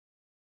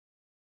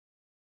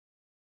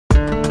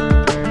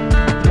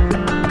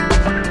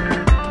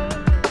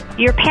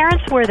Your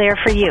parents were there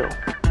for you.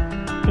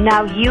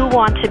 Now you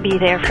want to be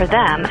there for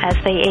them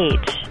as they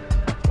age.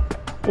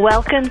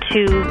 Welcome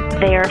to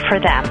There for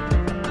Them,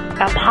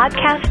 a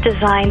podcast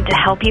designed to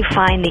help you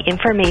find the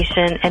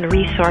information and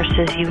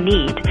resources you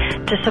need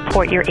to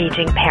support your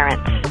aging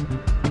parents.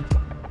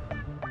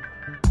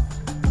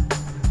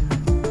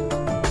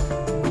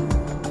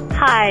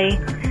 Hi,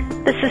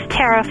 this is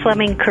Tara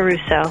Fleming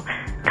Caruso,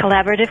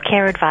 Collaborative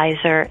Care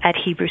Advisor at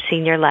Hebrew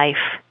Senior Life.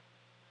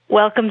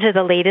 Welcome to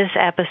the latest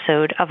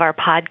episode of our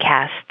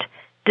podcast,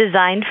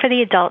 designed for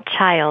the adult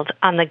child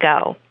on the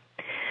go.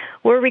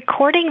 We're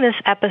recording this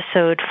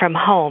episode from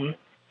home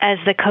as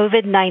the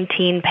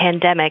COVID-19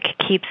 pandemic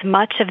keeps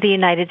much of the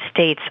United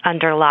States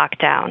under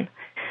lockdown.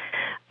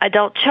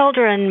 Adult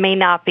children may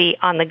not be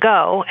on the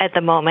go at the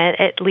moment,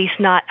 at least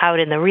not out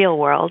in the real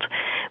world,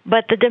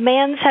 but the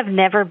demands have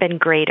never been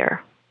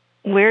greater.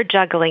 We're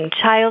juggling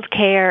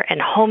childcare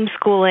and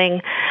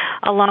homeschooling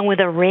along with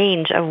a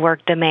range of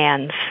work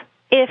demands,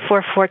 if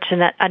we're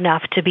fortunate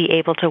enough to be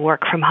able to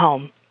work from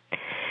home.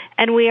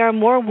 And we are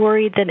more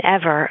worried than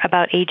ever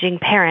about aging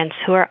parents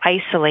who are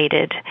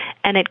isolated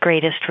and at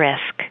greatest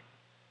risk.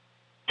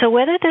 So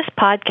whether this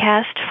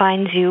podcast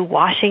finds you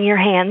washing your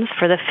hands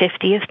for the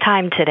 50th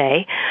time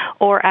today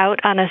or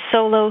out on a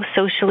solo,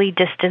 socially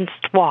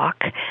distanced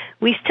walk,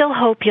 we still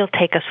hope you'll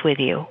take us with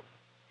you.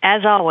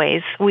 As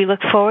always, we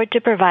look forward to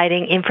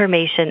providing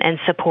information and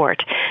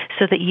support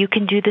so that you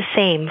can do the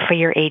same for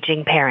your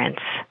aging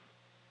parents.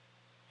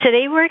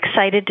 Today we're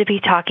excited to be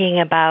talking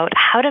about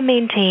how to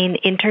maintain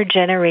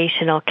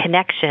intergenerational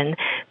connection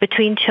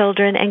between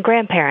children and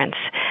grandparents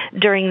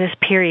during this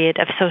period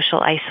of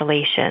social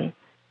isolation.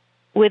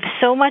 With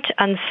so much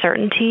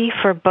uncertainty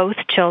for both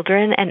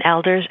children and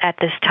elders at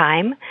this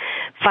time,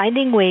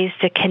 finding ways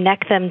to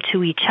connect them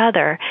to each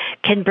other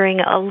can bring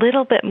a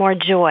little bit more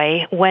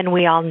joy when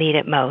we all need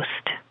it most.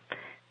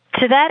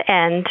 To that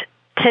end,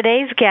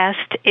 today's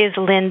guest is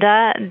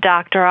Linda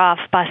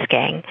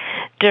Doctoroff-Busgang,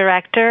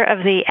 Director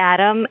of the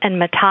Adam and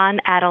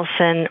Matan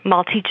Adelson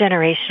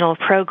Multi-Generational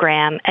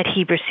Program at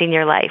Hebrew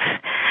Senior Life.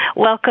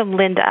 Welcome,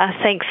 Linda.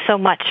 Thanks so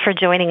much for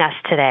joining us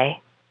today.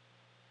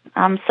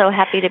 I'm so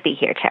happy to be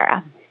here,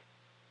 Tara.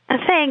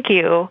 Thank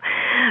you.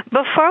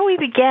 Before we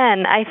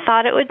begin, I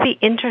thought it would be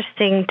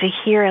interesting to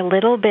hear a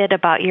little bit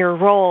about your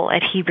role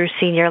at Hebrew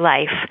Senior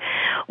Life.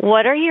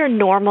 What are your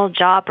normal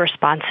job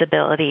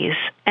responsibilities?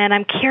 And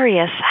I'm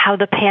curious how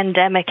the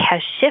pandemic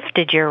has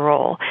shifted your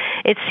role.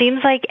 It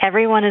seems like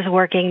everyone is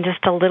working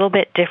just a little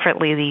bit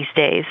differently these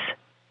days.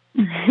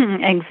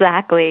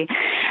 Exactly.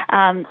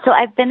 So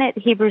I've been at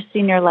Hebrew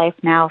Senior Life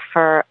now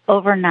for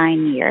over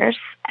 9 years.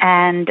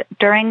 And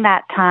during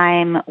that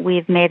time,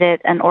 we've made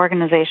it an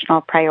organizational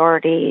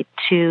priority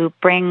to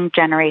bring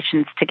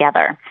generations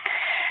together.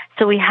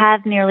 So we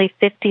have nearly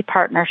 50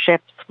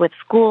 partnerships with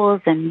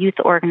schools and youth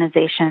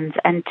organizations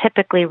and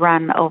typically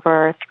run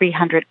over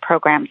 300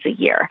 programs a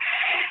year,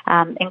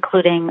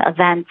 including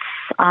events,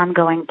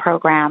 ongoing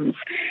programs,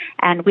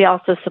 and we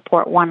also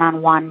support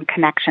one-on-one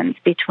connections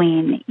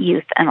between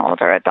youth and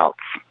older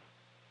adults.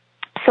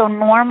 So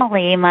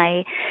normally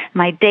my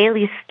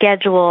daily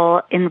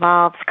schedule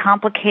involves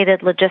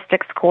complicated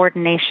logistics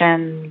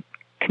coordination,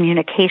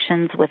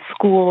 communications with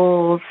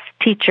schools,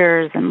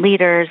 teachers, and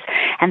leaders,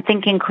 and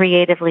thinking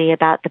creatively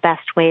about the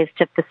best ways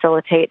to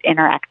facilitate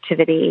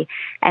interactivity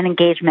and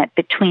engagement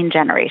between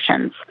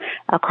generations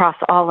across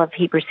all of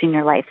Hebrew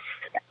Senior Life's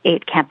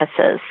 8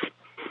 campuses.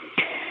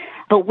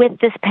 But with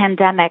this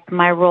pandemic,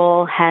 my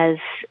role has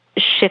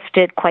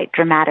shifted quite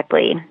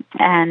dramatically,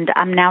 and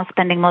I'm now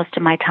spending most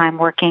of my time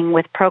working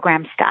with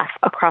program staff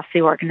across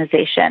the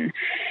organization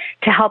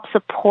to help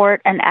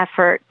support an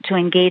effort to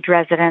engage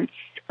residents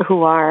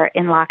who are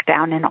in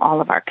lockdown in all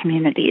of our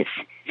communities.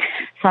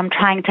 So I'm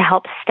trying to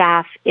help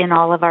staff in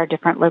all of our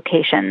different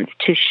locations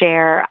to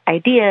share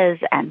ideas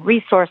and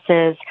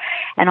resources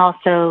and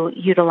also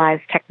utilize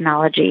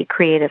technology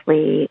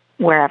creatively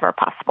wherever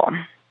possible.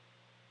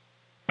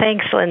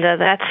 Thanks, Linda.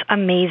 That's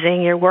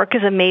amazing. Your work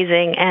is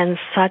amazing and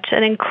such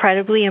an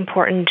incredibly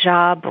important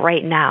job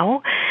right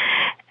now.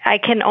 I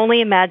can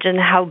only imagine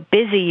how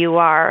busy you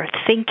are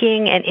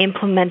thinking and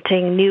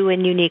implementing new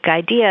and unique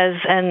ideas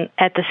and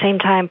at the same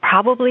time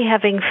probably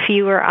having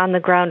fewer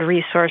on-the-ground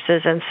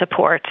resources and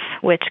supports,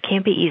 which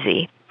can't be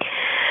easy.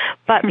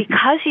 But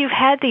because you've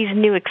had these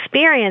new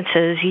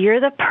experiences, you're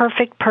the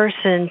perfect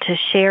person to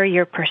share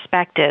your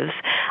perspectives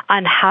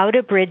on how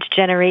to bridge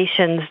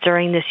generations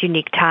during this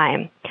unique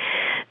time.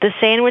 The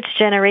sandwich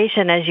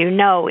generation, as you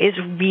know, is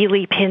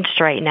really pinched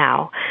right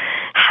now.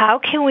 How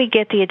can we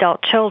get the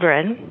adult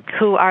children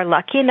who are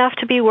lucky enough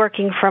to be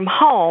working from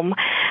home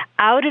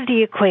out of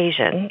the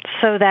equation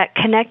so that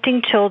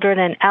connecting children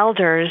and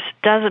elders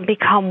doesn't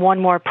become one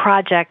more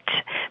project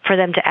for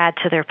them to add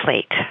to their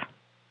plate?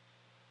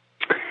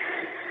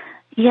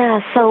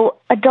 Yeah, so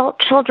adult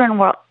children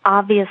will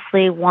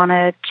obviously want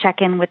to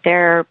check in with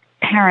their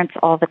parents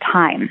all the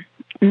time.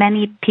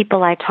 Many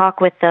people I talk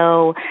with,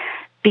 though,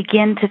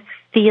 begin to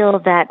feel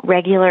that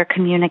regular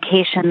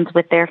communications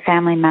with their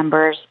family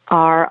members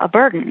are a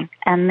burden,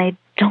 and they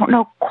don't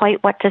know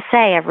quite what to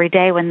say every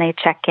day when they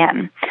check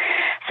in.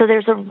 So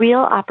there's a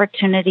real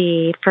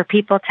opportunity for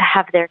people to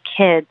have their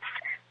kids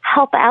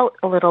help out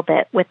a little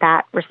bit with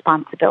that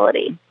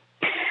responsibility.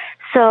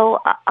 So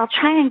I'll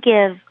try and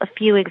give a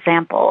few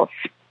examples.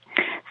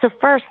 So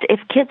first, if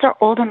kids are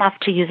old enough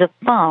to use a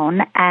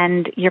phone,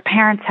 and your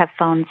parents have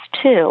phones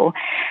too,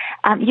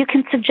 you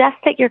can suggest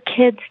that your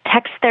kids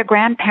text their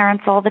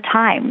grandparents all the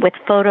time with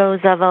photos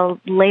of a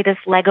latest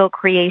Lego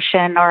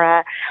creation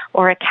or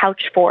a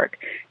couch fort.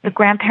 The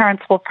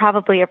grandparents will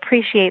probably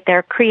appreciate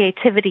their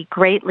creativity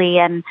greatly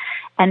and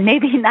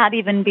maybe not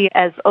even be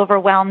as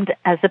overwhelmed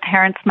as the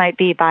parents might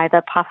be by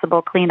the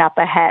possible cleanup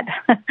ahead.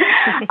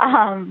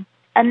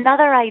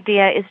 Another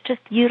idea is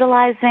just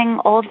utilizing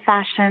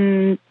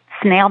old-fashioned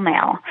snail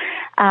mail.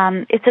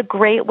 It's a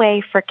great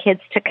way for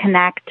kids to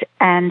connect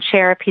and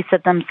share a piece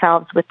of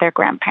themselves with their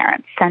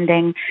grandparents,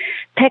 sending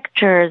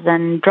pictures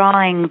and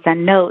drawings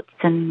and notes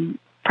and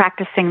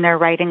practicing their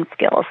writing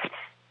skills.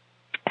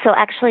 So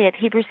actually at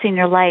Hebrew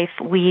Senior Life,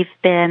 we've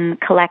been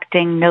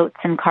collecting notes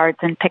and cards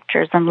and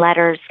pictures and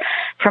letters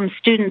from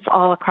students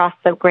all across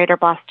the greater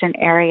Boston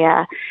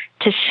area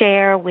to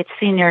share with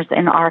seniors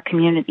in our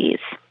communities.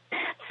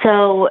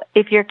 So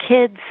if your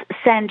kids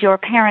send your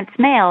parents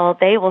mail,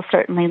 they will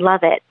certainly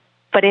love it.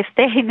 But if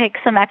they make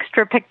some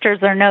extra pictures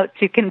or notes,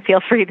 you can feel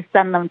free to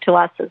send them to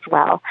us as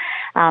well.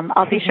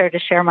 I'll be sure to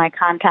share my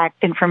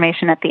contact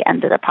information at the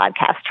end of the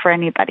podcast for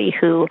anybody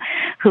who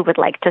would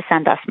like to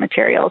send us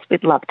materials.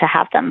 We'd love to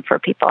have them for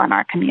people in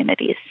our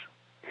communities.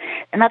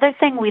 Another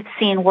thing we've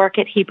seen work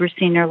at Hebrew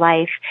Senior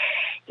Life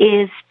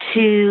is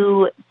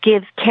to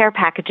give care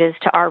packages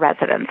to our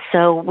residents.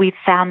 So we've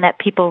found that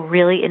people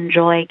really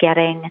enjoy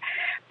getting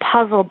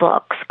puzzle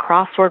books,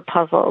 crossword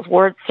puzzles,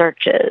 word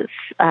searches,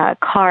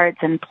 cards,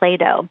 and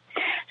Play-Doh.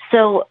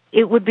 So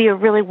it would be a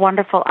really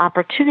wonderful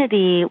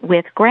opportunity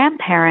with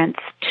grandparents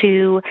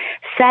to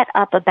set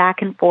up a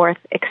back and forth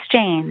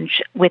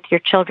exchange with your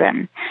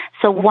children.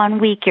 So one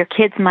week your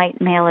kids might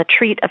mail a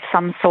treat of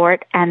some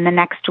sort, and the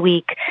next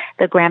week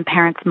the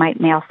grandparents might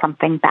mail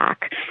something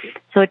back.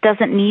 So it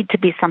doesn't need to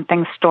be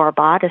something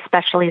store-bought,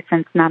 especially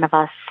since none of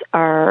us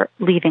are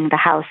leaving the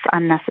house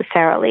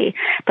unnecessarily.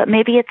 But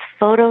maybe it's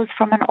photos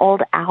from an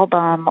old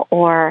album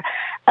or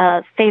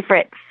a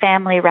favorite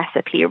family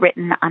recipe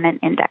written on an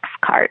index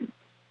card.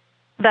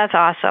 That's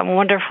awesome.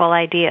 Wonderful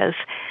ideas.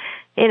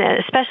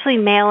 Especially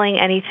mailing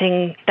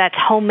anything that's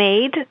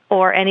homemade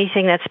or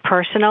anything that's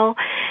personal,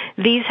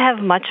 these have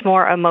much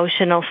more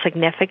emotional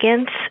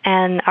significance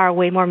and are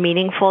way more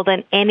meaningful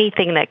than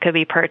anything that could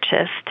be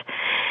purchased.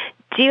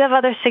 Do you have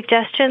other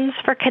suggestions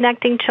for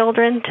connecting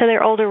children to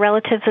their older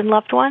relatives and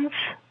loved ones?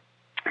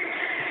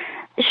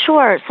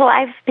 Sure. So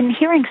I've been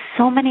hearing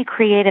so many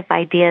creative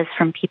ideas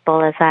from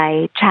people as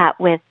I chat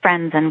with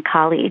friends and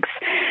colleagues.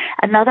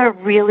 Another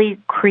really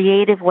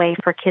creative way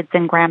for kids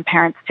and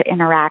grandparents to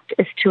interact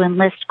is to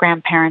enlist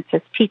grandparents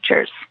as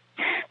teachers.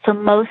 So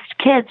most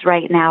kids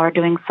right now are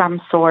doing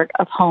some sort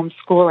of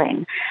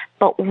homeschooling,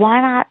 but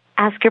why not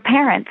ask your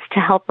parents to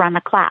help run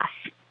a class?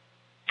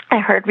 I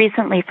heard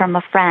recently from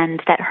a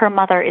friend that her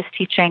mother is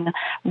teaching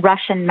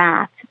Russian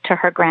math to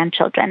her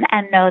grandchildren.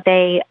 And no,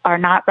 they are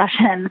not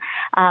Russian,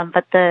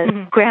 but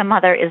the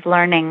grandmother is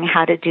learning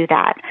how to do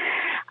that.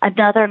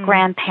 Another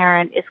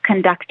grandparent is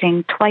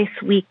conducting twice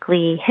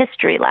weekly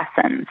history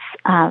lessons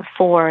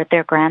for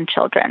their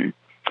grandchildren.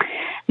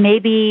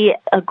 Maybe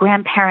a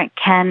grandparent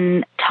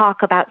can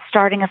talk about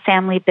starting a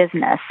family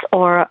business,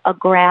 or a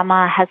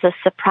grandma has a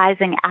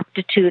surprising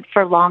aptitude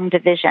for long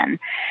division.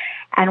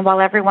 And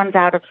while everyone's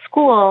out of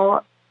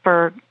school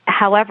for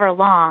however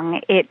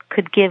long, it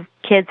could give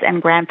kids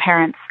and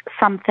grandparents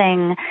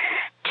something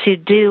to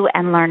do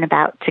and learn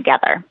about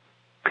together.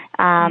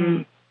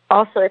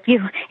 Also, if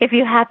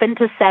you happen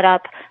to set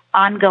up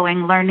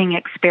ongoing learning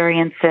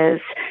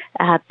experiences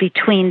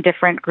between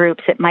different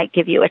groups, it might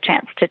give you a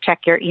chance to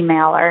check your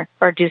email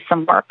or do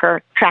some work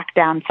or track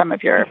down some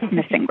of your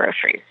missing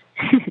groceries.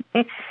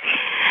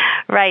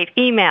 Right,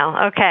 email.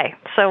 Okay,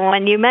 so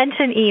when you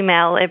mention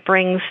email, it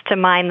brings to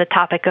mind the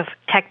topic of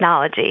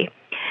technology.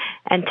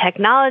 And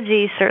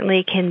technology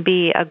certainly can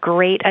be a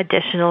great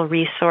additional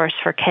resource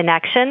for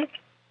connection.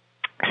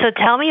 So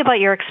tell me about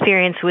your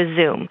experience with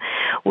Zoom.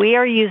 We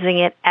are using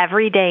it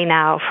every day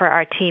now for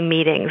our team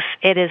meetings.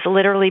 It has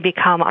literally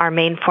become our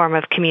main form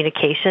of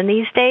communication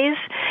these days.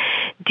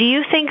 Do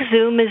you think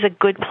Zoom is a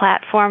good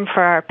platform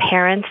for our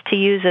parents to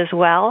use as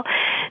well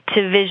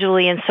to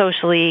visually and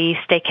socially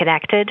stay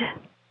connected?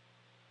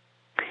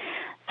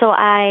 So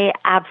I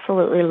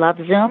absolutely love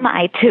Zoom.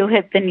 I, too,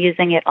 have been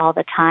using it all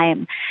the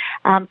time.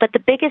 But the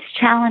biggest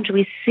challenge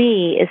we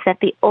see is that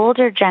the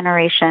older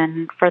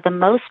generation, for the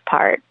most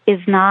part, is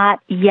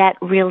not yet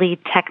really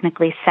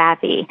technically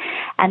savvy.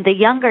 And the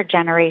younger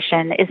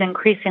generation is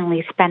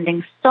increasingly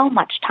spending so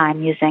much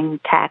time using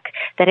tech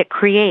that it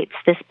creates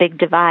this big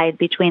divide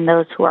between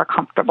those who are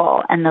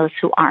comfortable and those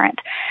who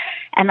aren't.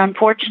 And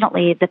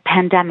unfortunately, the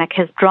pandemic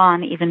has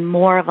drawn even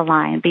more of a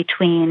line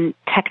between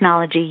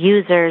technology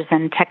users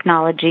and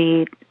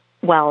technology,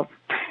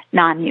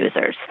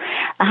 non-users.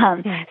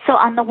 So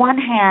on the one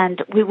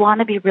hand, we want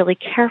to be really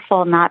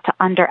careful not to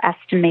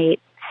underestimate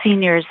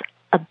seniors'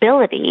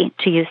 ability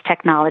to use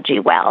technology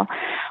well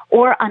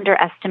or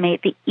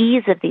underestimate the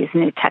ease of these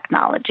new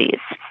technologies.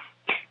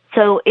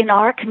 So in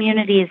our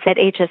communities at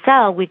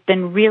HSL, we've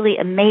been really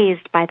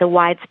amazed by the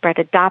widespread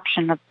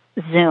adoption of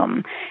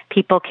Zoom.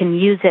 People can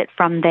use it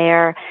from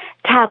their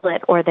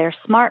tablet or their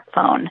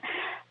smartphone.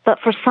 But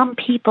for some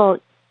people,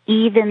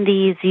 even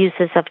these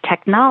uses of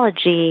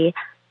technology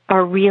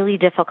are really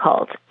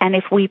difficult. And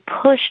if we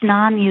push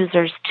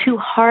non-users too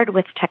hard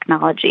with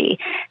technology,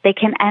 they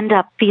can end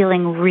up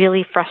feeling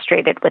really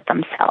frustrated with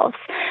themselves.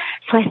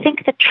 So I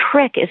think the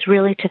trick is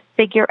really to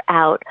figure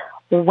out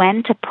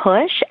when to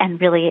push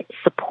and really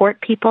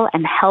support people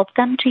and help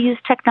them to use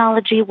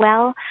technology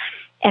well,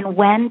 and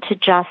when to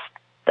just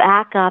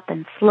back up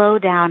and slow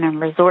down and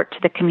resort to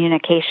the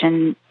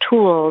communication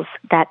tools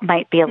that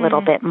might be a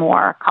little bit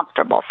more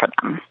comfortable for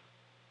them.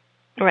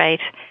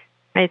 Right.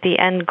 The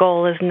end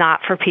goal is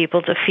not for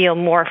people to feel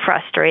more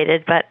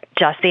frustrated, but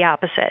just the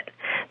opposite.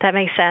 That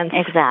makes sense.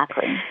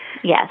 Exactly.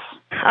 Yes.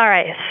 All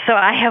right. So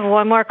I have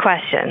one more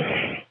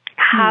question.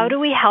 How do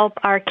we help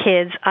our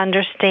kids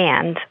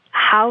understand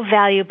how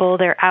valuable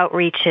their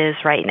outreach is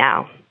right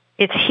now?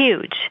 It's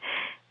huge.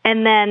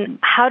 And then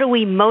how do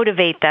we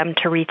motivate them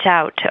to reach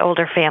out to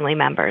older family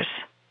members?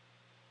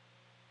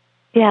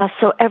 Yeah,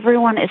 so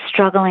everyone is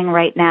struggling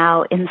right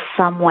now in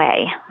some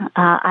way,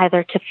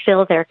 either to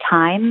fill their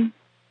time,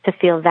 to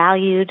feel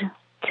valued,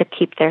 to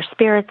keep their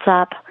spirits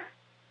up,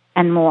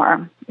 and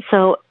more.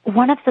 So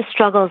one of the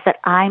struggles that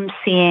I'm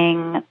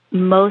seeing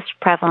most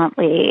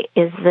prevalently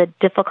is the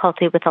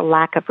difficulty with a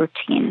lack of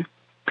routine.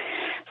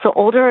 So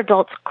older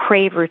adults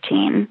crave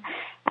routine,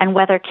 and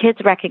whether kids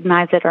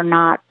recognize it or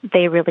not,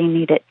 they really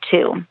need it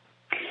too.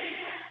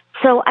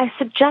 So I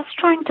suggest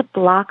trying to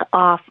block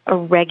off a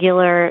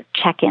regular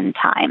check-in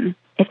time,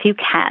 if you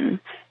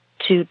can,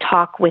 to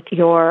talk with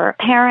your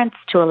parents,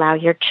 to allow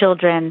your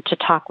children to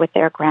talk with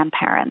their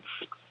grandparents.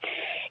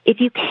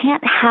 If you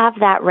can't have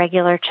that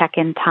regular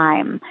check-in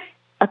time,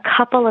 a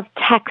couple of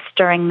texts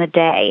during the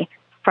day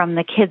from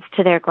the kids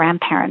to their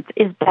grandparents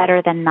is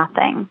better than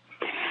nothing.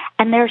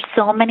 And there's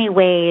so many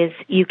ways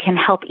you can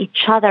help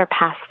each other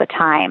pass the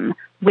time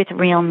with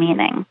real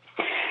meaning.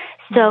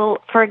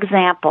 So, for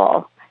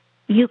example,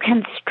 you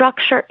can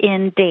structure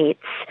in dates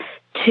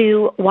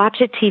to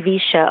watch a TV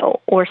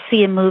show or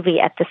see a movie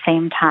at the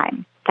same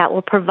time. That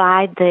will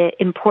provide the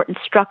important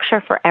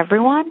structure for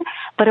everyone,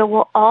 but it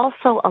will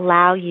also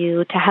allow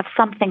you to have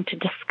something to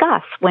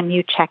discuss when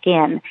you check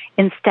in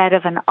instead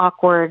of an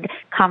awkward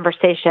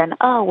conversation,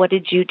 oh, what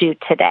did you do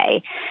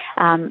today?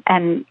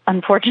 And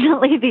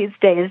unfortunately these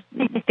days,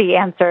 the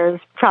answer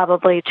is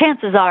probably,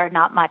 chances are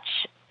not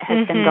much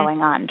has been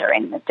going on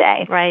during the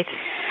day. Right.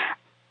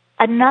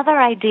 Another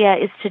idea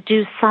is to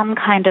do some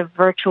kind of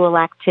virtual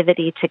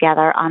activity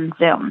together on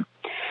Zoom.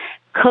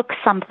 Cook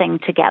something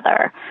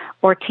together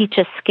or teach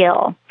a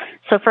skill.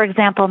 So, for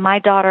example, my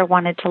daughter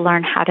wanted to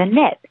learn how to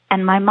knit,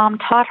 and my mom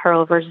taught her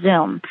over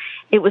Zoom.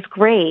 It was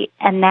great,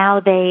 and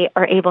now they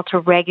are able to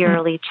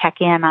regularly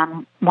check in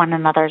on one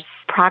another's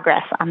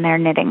progress on their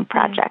knitting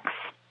projects.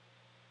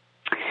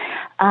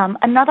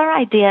 Another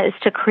idea is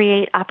to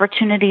create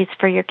opportunities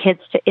for your kids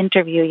to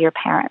interview your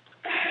parents.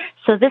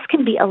 So this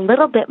can be a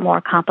little bit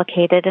more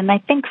complicated, and I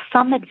think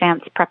some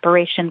advanced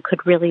preparation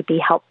could really be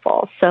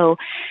helpful. So,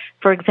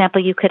 for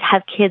example, you could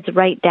have kids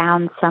write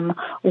down some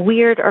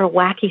weird or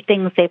wacky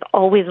things they've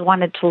always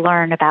wanted to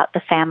learn about the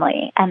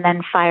family and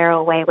then fire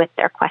away with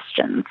their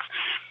questions.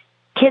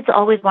 Kids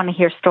always want to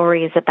hear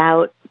stories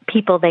about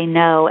people they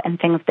know and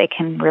things they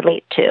can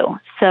relate to.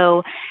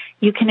 So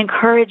you can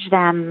encourage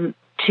them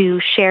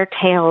to share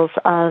tales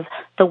of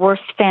the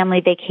worst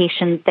family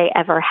vacations they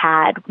ever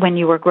had when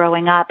you were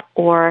growing up,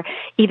 or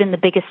even the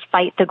biggest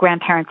fight the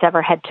grandparents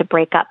ever had to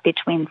break up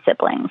between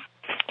siblings.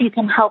 You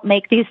can help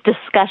make these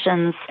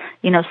discussions,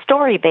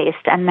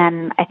 story-based, and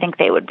then I think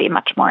they would be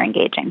much more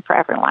engaging for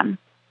everyone.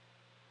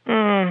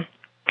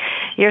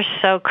 You're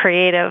so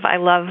creative. I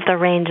love the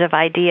range of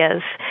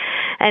ideas.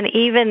 And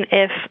even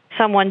if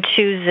someone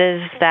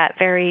chooses that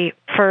very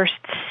first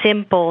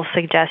simple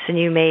suggestion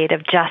you made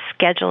of just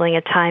scheduling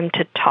a time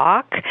to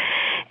talk,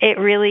 it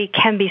really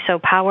can be so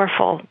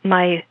powerful.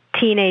 My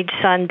teenage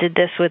son did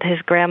this with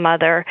his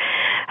grandmother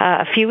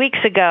a few weeks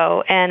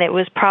ago, and it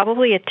was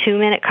probably a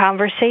 2-minute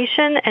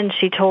conversation, and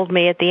she told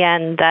me at the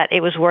end that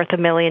it was worth $1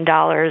 million,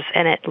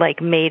 and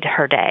it made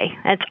her day.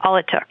 That's all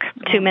it took,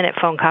 2-minute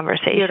phone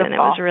conversation. Beautiful. It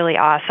was really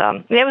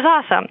awesome. It was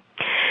awesome.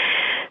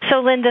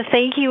 So, Linda,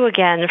 thank you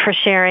again for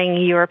sharing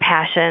your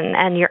passion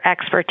and your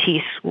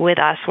expertise with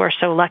us. We're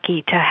so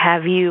lucky to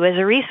have you as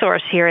a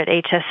resource here at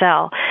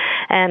HSL.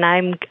 And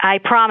I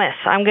promise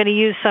I'm going to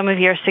use some of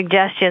your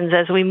suggestions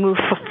as we move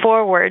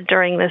forward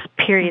during this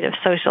period of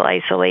social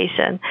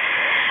isolation.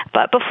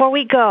 But before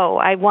we go,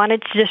 I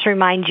wanted to just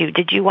remind you,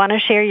 did you want to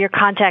share your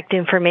contact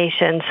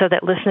information so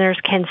that listeners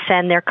can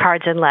send their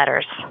cards and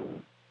letters?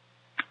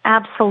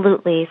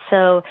 Absolutely.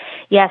 So,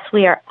 yes,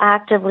 we are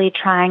actively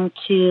trying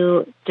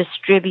to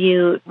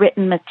distribute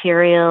written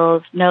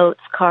materials,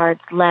 notes, cards,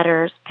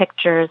 letters,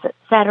 pictures,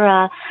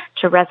 etc.,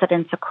 to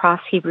residents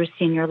across Hebrew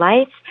Senior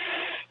Life.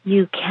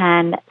 You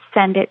can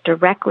send it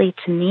directly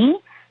to me.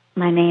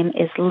 My name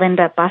is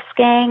Linda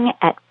Busgang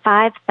at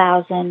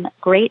 5000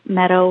 Great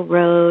Meadow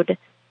Road,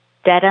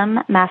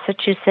 Dedham,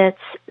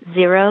 Massachusetts,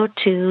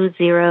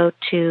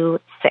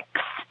 02026.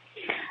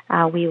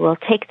 We will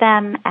take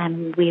them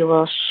and we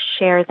will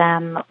share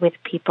them with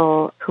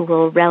people who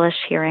will relish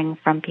hearing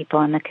from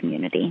people in the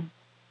community.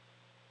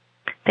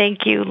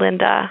 Thank you,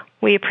 Linda.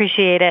 We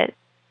appreciate it.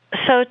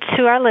 So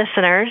to our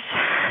listeners,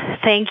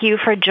 thank you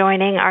for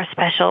joining our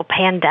special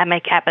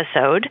pandemic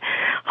episode.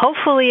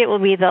 Hopefully it will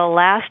be the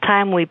last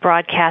time we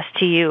broadcast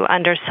to you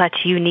under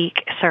such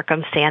unique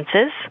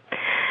circumstances.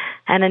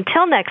 And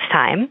until next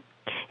time,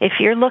 if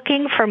you're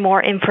looking for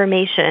more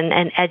information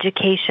and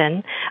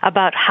education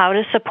about how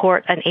to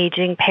support an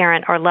aging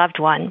parent or loved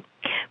one,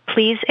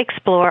 please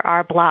explore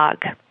our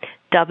blog,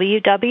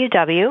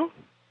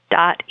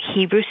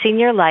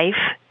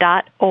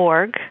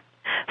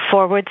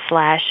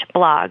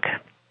 www.hebrewseniorlife.org/blog.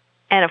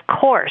 And of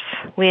course,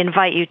 we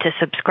invite you to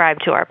subscribe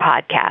to our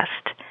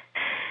podcast.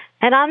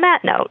 And on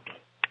that note,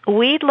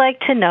 we'd like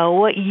to know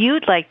what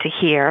you'd like to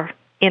hear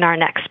in our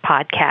next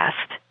podcast.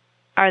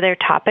 Are there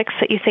topics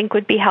that you think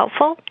would be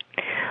helpful?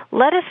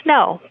 Let us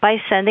know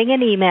by sending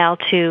an email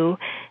to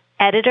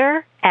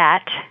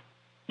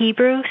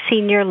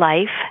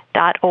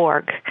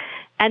editor@hebrewseniorlife.org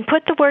and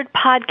put the word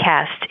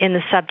podcast in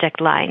the subject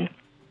line.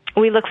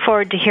 We look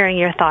forward to hearing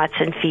your thoughts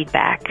and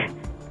feedback.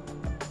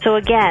 So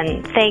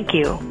again, thank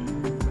you.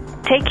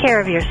 Take care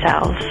of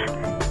yourselves.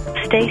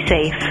 Stay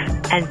safe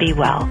and be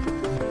well.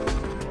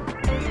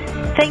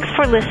 Thanks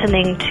for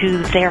listening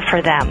to There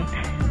for Them,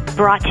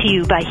 brought to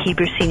you by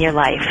Hebrew Senior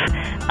Life,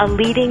 a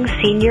leading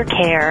senior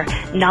care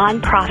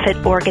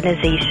nonprofit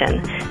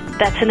organization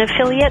that's an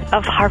affiliate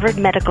of Harvard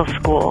Medical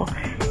School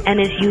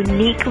and is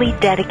uniquely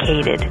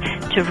dedicated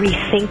to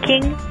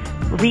rethinking,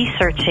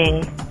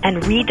 researching,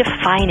 and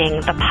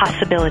redefining the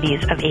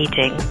possibilities of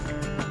aging.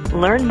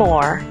 Learn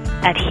more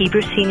at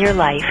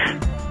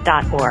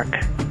HebrewSeniorLife.org.